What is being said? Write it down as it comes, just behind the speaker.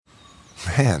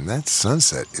Man, that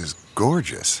sunset is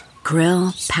gorgeous.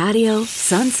 Grill, patio,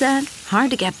 sunset.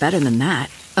 Hard to get better than that.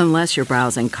 Unless you're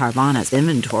browsing Carvana's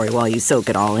inventory while you soak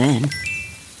it all in.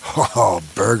 Oh,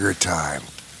 burger time.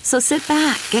 So sit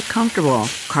back, get comfortable.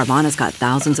 Carvana's got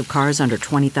thousands of cars under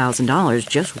 $20,000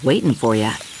 just waiting for you.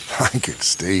 I could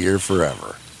stay here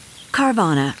forever.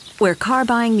 Carvana, where car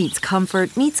buying meets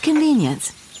comfort meets convenience.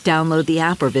 Download the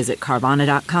app or visit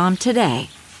Carvana.com today.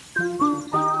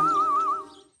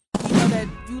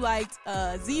 Liked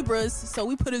zebras, so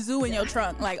we put a zoo in your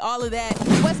trunk, like all of that.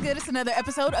 What's good? It's another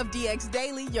episode of DX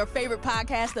Daily, your favorite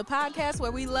podcast, the podcast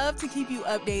where we love to keep you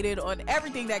updated on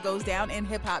everything that goes down in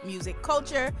hip-hop music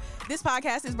culture. This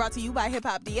podcast is brought to you by Hip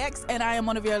Hop DX, and I am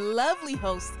one of your lovely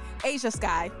hosts, Asia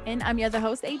Sky. And I'm your other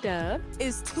host, A-Dub.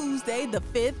 It's Tuesday the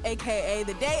 5th, aka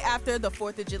the day after the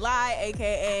 4th of July,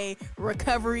 aka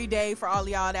Recovery Day for all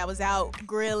y'all that was out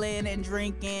grilling and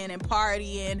drinking and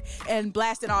partying and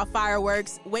blasting off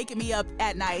fireworks, waking me up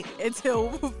at night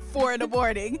until 4 in the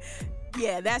morning.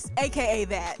 Yeah, that's aka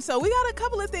that. So we got a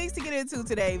couple of things to get into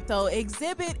today. So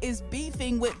Xzibit is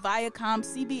beefing with Viacom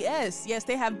CBS. Yes,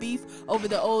 they have beef over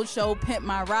the old show Pimp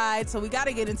My Ride, so we got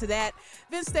to get into that.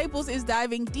 Vince Staples is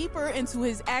diving deeper into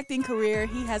his acting career.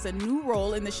 He has a new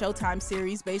role in the Showtime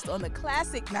series based on the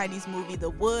classic 90s movie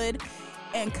The Wood.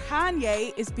 And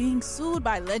Kanye is being sued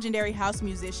by legendary house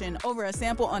musician over a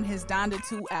sample on his Donda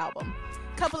 2 album.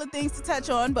 Couple of things to touch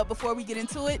on, but before we get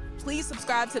into it, please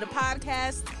subscribe to the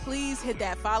podcast. Please hit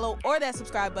that follow or that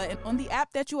subscribe button on the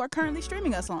app that you are currently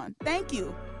streaming us on. Thank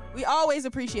you. We always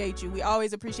appreciate you. We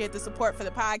always appreciate the support for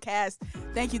the podcast.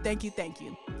 Thank you, thank you, thank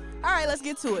you. All right, let's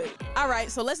get to it. All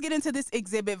right, so let's get into this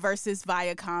Xzibit versus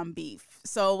Viacom beef.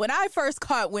 So when I first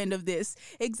caught wind of this,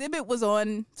 Xzibit was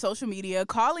on social media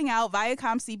calling out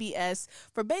Viacom CBS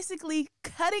for basically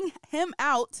cutting him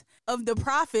out of the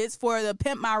profits for the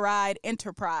Pimp My Ride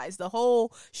enterprise, the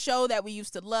whole show that we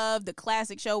used to love, the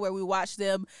classic show where we watched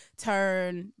them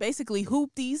turn basically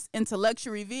hoopties into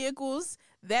luxury vehicles,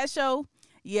 that show.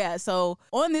 Yeah, so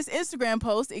on this Instagram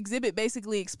post, Xzibit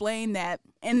basically explained that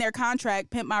in their contract,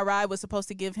 Pimp My Ride was supposed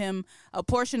to give him a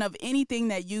portion of anything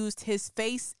that used his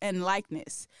face and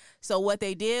likeness. So what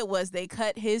they did was they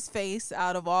cut his face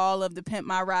out of all of the Pimp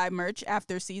My Ride merch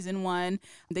after season 1.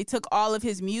 They took all of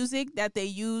his music that they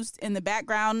used in the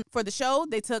background for the show.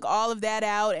 They took all of that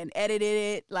out and edited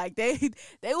it. Like they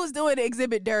was doing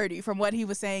Xzibit dirty from what he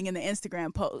was saying in the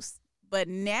Instagram post. But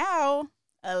now,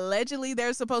 allegedly,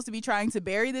 they're supposed to be trying to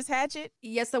bury this hatchet.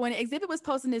 Yeah, so when Xzibit was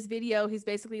posting this video, he's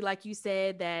basically, like you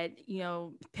said, that,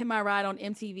 Pimp My Ride on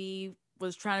MTV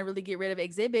was trying to really get rid of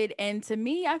Xzibit. And to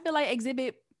me, I feel like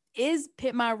Xzibit is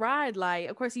Pimp My Ride.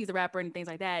 Like, of course, he's a rapper and things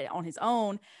like that on his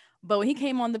own. But when he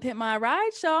came on the Pimp My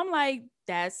Ride show, I'm like,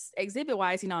 that's Xzibit.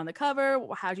 Why is he not on the cover?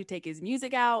 How'd you take his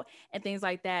music out? And things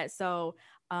like that. So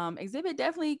Xzibit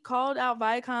definitely called out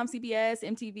Viacom, CBS,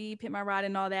 MTV, Pimp My Ride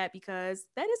and all that, because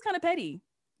that is kind of petty.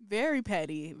 Very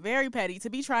petty to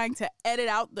be trying to edit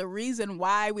out the reason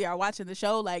why we are watching the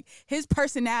show. Like, his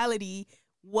personality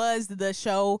was the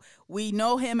show. We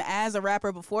know him as a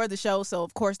rapper before the show, so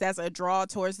of course that's a draw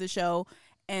towards the show.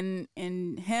 And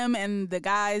him and the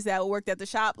guys that worked at the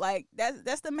shop, like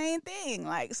that's the main thing.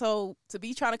 Like, so to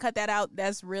be trying to cut that out,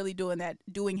 that's really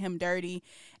doing him dirty.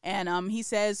 And he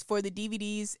says for the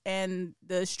DVDs and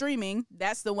the streaming,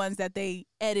 that's the ones that they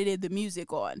edited the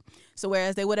music on. So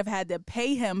whereas they would have had to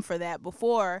pay him for that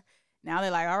before, now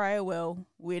they're like, all right, well,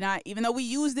 we're not, even though we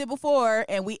used it before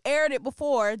and we aired it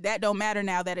before, that don't matter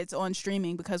now that it's on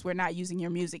streaming because we're not using your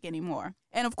music anymore.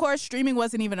 And of course, streaming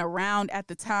wasn't even around at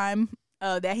the time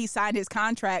that he signed his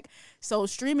contract. So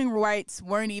streaming rights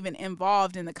weren't even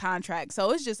involved in the contract.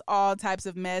 So it's just all types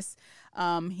of mess.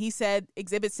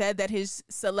 Xzibit said that his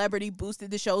celebrity boosted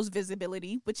the show's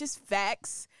visibility, which is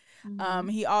facts. Mm-hmm.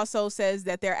 He also says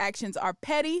that their actions are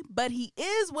petty, but he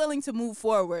is willing to move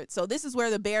forward. So this is where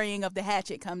the burying of the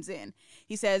hatchet comes in.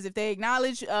 He says if they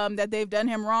acknowledge that they've done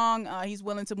him wrong, he's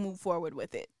willing to move forward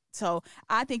with it. So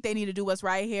I think they need to do what's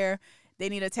right here. They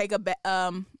need to take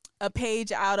a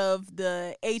page out of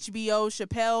the HBO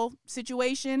Chappelle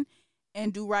situation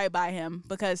and do right by him,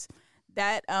 because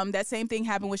that same thing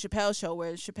happened with Chappelle's show,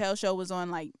 where Chappelle's show was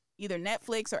on like either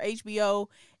Netflix or HBO,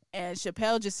 and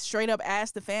Chappelle just straight up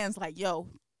asked the fans like, yo,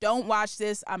 don't watch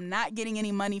this. I'm not getting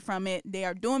any money from it. They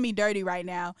are doing me dirty right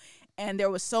now. And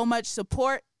there was so much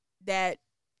support that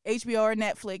HBO or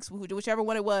Netflix, whichever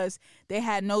one it was, they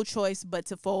had no choice but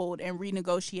to fold and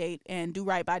renegotiate and do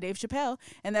right by Dave Chappelle.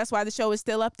 And that's why the show is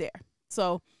still up there.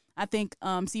 So I think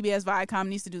CBS Viacom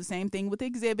needs to do the same thing with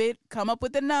Xzibit, come up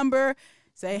with a number,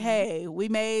 say, hey, we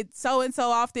made so-and-so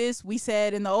off this. We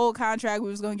said in the old contract we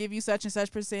was going to give you such and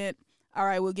such percent. all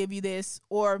right, we'll give you this,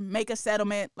 or make a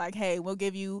settlement like, hey, we'll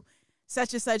give you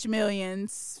such and such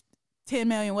millions, 10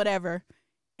 million, whatever,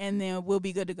 and then we'll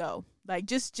be good to go. Like,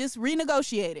 just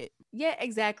renegotiate it. Yeah,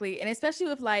 exactly. And especially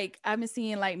with like, I've been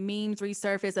seeing like memes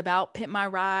resurface about Pimp My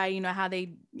Ride, you know, how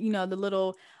they, you know, the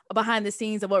little behind the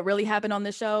scenes of what really happened on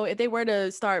the show. If they were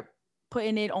to start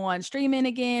putting it on streaming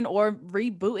again or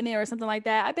rebooting it or something like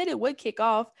that, I bet it would kick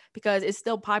off because it's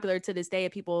still popular to this day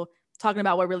of people talking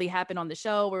about what really happened on the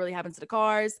show, what really happened to the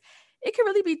cars. It could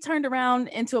really be turned around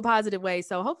into a positive way.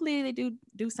 So hopefully they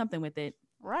do something with it.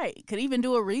 Right. Could even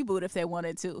do a reboot if they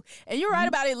wanted to. And you're right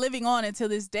about it living on until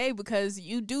this day, because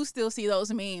you do still see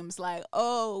those memes like,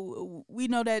 oh, we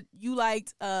know that you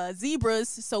liked zebras,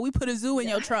 so we put a zoo in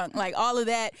your trunk. Like, all of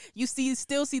that. You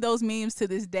still see those memes to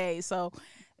this day. So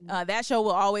that show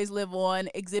will always live on.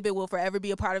 Xzibit will forever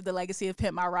be a part of the legacy of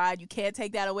Pimp My Ride. You can't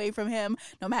take that away from him,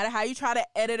 no matter how you try to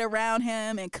edit around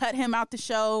him and cut him out the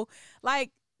show. Like,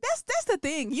 that's the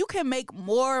thing. You can make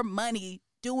more money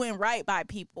doing right by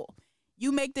people.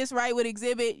 You make this right with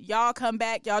Xzibit, y'all come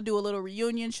back, y'all do a little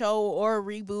reunion show or a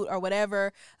reboot or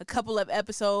whatever, a couple of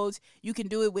episodes. You can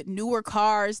do it with newer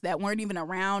cars that weren't even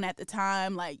around at the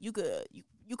time. Like, you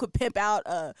could pimp out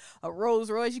a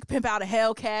Rolls Royce, you could pimp out a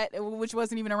Hellcat, which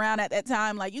wasn't even around at that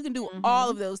time. Like, you can do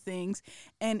all of those things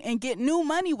and get new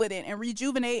money with it and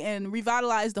rejuvenate and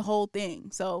revitalize the whole thing.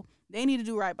 So they need to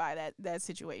do right by that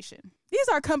situation. These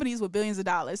are companies with billions of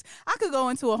dollars. I could go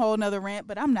into a whole nother rant,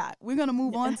 but I'm not. We're going to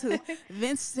move on to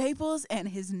Vince Staples and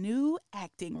his new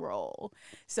acting role.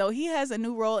 So he has a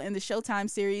new role in the Showtime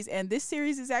series, and this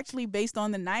series is actually based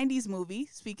on the 90s movie.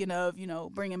 Speaking of,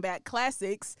 bringing back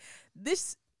classics,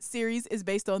 this series is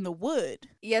based on The Wood.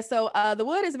 Yeah, so The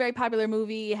Wood is a very popular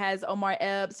movie. It has Omar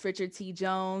Epps, Richard T.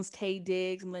 Jones, Taye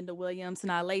Diggs, Melinda Williams,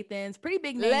 Sanaa Lathan. Pretty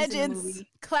big names Legends, in the movie.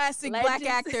 Classic Black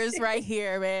actors right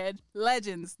here, man.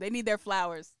 Legends. They need their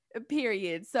flowers.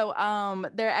 Period. So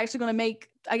they're actually going to make,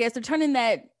 I guess they're turning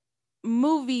that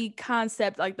movie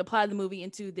concept, like the plot of the movie,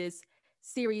 into this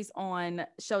series on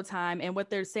Showtime. And what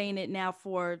they're saying it now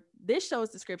for this show's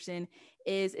description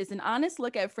is it's an honest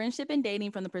look at friendship and dating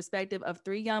from the perspective of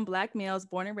three young Black males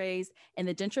born and raised in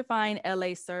the gentrifying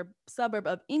LA suburb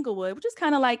of Inglewood, which is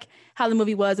kind of like how the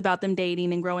movie was about them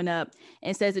dating and growing up.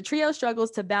 And says the trio struggles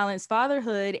to balance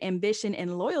fatherhood, ambition,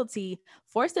 and loyalty,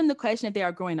 force them to question if they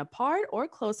are growing apart or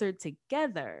closer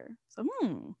together. So,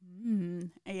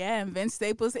 Yeah, and Vince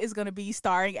Staples is going to be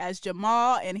starring as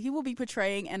Jamal, and he will be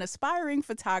portraying an aspiring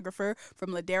photographer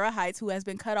from Ladera Heights who has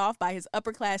been cut off by his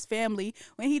upper-class family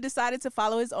when he decided to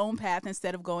follow his own path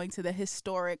instead of going to the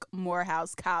historic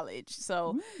Morehouse College.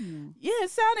 So, yeah,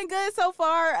 it's sounding good so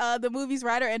far. The movie's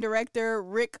writer and director,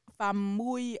 Rick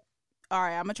Famuyiwa. All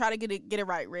right, I'm going to try to get it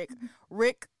right, Rick.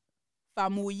 Rick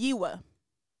Famuyiwa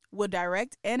will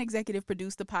direct and executive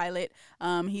produce the pilot.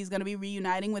 He's going to be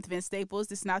reuniting with Vince Staples.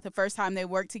 This is not the first time they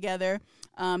worked together.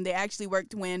 They actually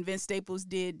worked when Vince Staples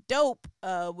did Dope,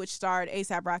 which starred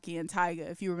A$AP Rocky and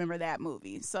Tyga, if you remember that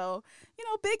movie. So,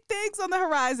 big things on the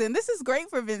horizon. This is great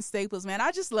for Vince Staples, man.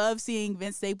 I just love seeing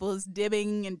Vince Staples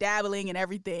dibbing and dabbling and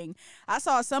everything. I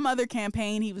saw some other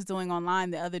campaign he was doing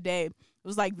online the other day. It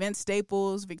was like Vince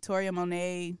Staples, Victoria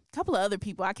Monet, a couple of other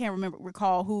people. I can't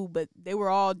recall who, but they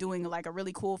were all doing like a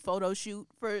really cool photo shoot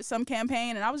for some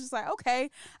campaign. And I was just like,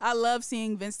 okay, I love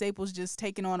seeing Vince Staples just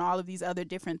taking on all of these other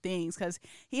different things because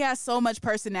he has so much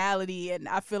personality and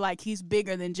I feel like he's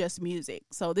bigger than just music.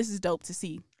 So this is dope to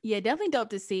see. Yeah, definitely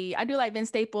dope to see. I do like Vince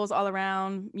Staples all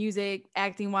around, music,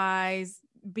 acting wise,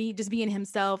 being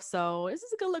himself. So this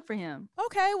is a good look for him.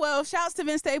 Okay, well, shouts to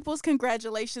Vince Staples.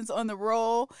 Congratulations on the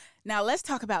role. Now let's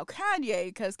talk about Kanye,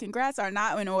 because congrats are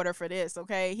not in order for this,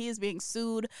 okay? He is being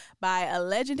sued by a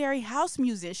legendary house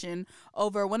musician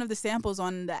over one of the samples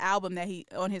on the album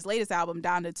on his latest album,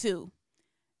 Donda 2.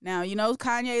 Now,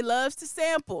 Kanye loves to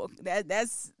sample.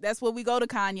 That's what we go to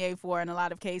Kanye for in a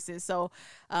lot of cases. So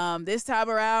this time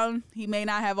around, he may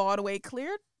not have all the way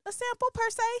cleared a sample per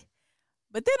se.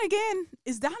 But then again,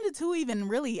 is Donda 2 even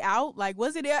really out? Like,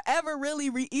 was it ever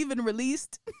really even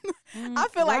released? I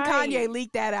feel like Kanye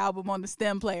leaked that album on the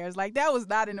stem players. Like, that was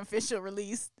not an official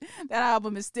release. That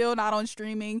album is still not on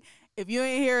streaming. If you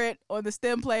didn't hear it on the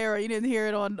stem player or you didn't hear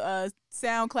it on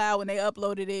SoundCloud when they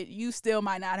uploaded it, you still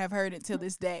might not have heard it till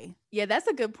this day. Yeah, that's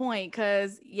a good point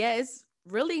because, it's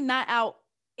really not out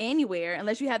anywhere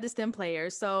unless you have the stem player.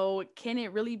 So can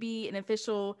it really be an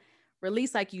official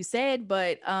released, like you said,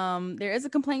 but there is a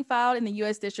complaint filed in the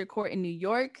U.S. District Court in New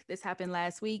York. This happened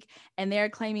last week, and they're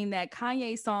claiming that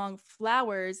Kanye's song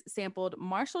Flowers sampled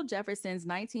Marshall Jefferson's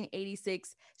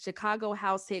 1986 Chicago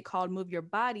house hit called Move Your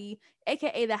Body,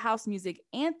 aka the house music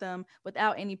anthem,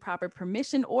 without any proper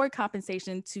permission or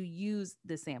compensation to use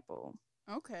the sample.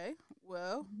 Okay,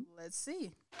 well, let's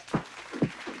see.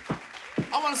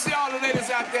 I want to see all the ladies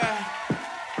out there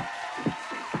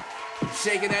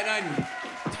shaking that onion.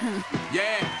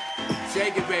 Yeah,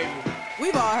 shake it, baby.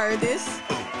 We've all heard this.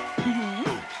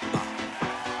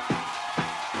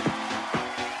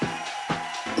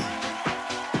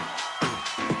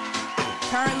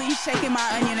 Currently shaking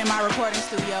my onion in my recording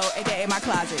studio, aka my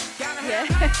closet. Yeah.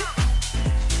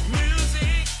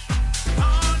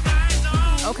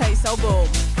 Okay, so boom.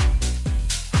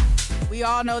 We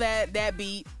all know that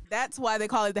beat. That's why they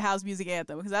call it the house music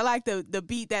anthem, because I like the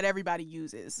beat that everybody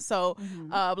uses. So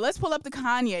let's pull up the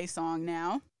Kanye song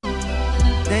now.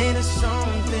 They the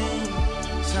something,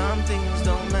 some things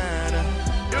don't matter.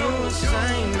 You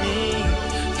shine me,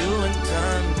 you and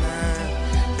time,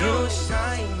 you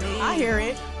shine me. I hear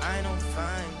it. I don't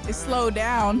find It's slowed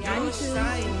down. Yeah, I do you too.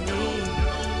 shine me,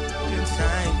 you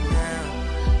time now.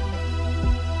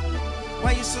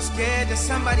 Why you so scared that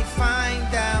somebody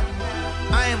find out?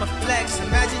 I am a flex.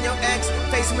 Imagine your ex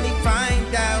face when he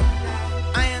find out.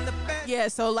 I am the best. Yeah,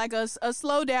 so like a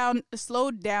slowed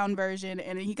down version,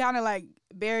 and he kind of like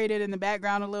buried it in the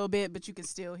background a little bit, but you can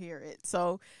still hear it.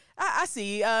 So I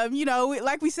see.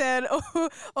 Like we said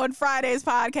on Friday's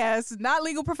podcast, not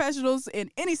legal professionals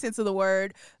in any sense of the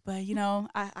word, but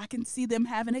I can see them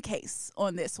having a case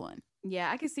on this one. Yeah,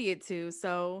 I can see it too.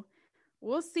 So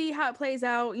we'll see how it plays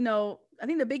out. I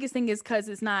think the biggest thing is because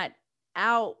it's not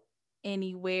out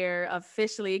anywhere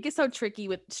officially. It gets so tricky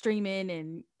with streaming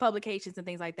and publications and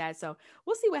things like that. So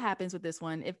we'll see what happens with this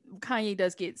one if Kanye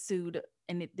does get sued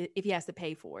and if he has to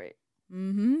pay for it.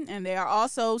 And they are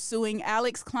also suing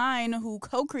Alex Klein, who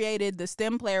co-created the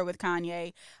stem player with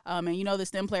Kanye. And the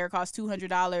stem player cost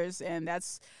 $200, and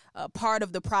that's part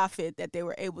of the profit that they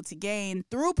were able to gain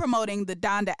through promoting the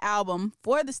Donda album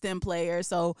for the stem player.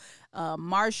 So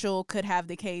Marshall could have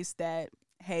the case that,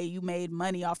 hey, you made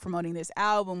money off promoting this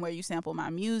album where you sample my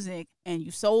music, and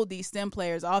you sold these stem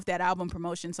players off that album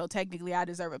promotion. So technically I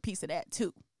deserve a piece of that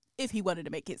too, if he wanted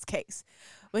to make his case.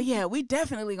 But yeah, we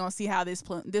definitely gonna see how this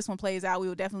one plays out. We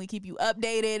will definitely keep you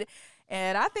updated.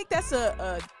 And I think that's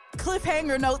a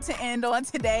cliffhanger note to end on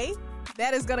today.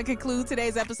 That is going to conclude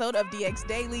today's episode of DX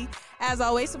Daily. As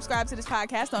always, subscribe to this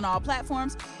podcast on all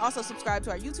platforms. Also subscribe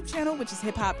to our YouTube channel, which is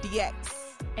Hip Hop DX.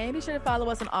 And be sure to follow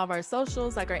us on all of our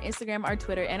socials, like our Instagram, our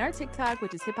Twitter, and our TikTok,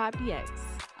 which is Hip Hop DX.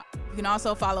 You can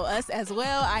also follow us as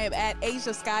well. I am at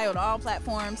Asia Sky on all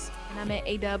platforms. And I'm at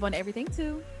A-Dub on everything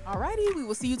too. Alrighty, we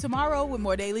will see you tomorrow with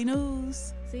more daily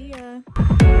news. See ya.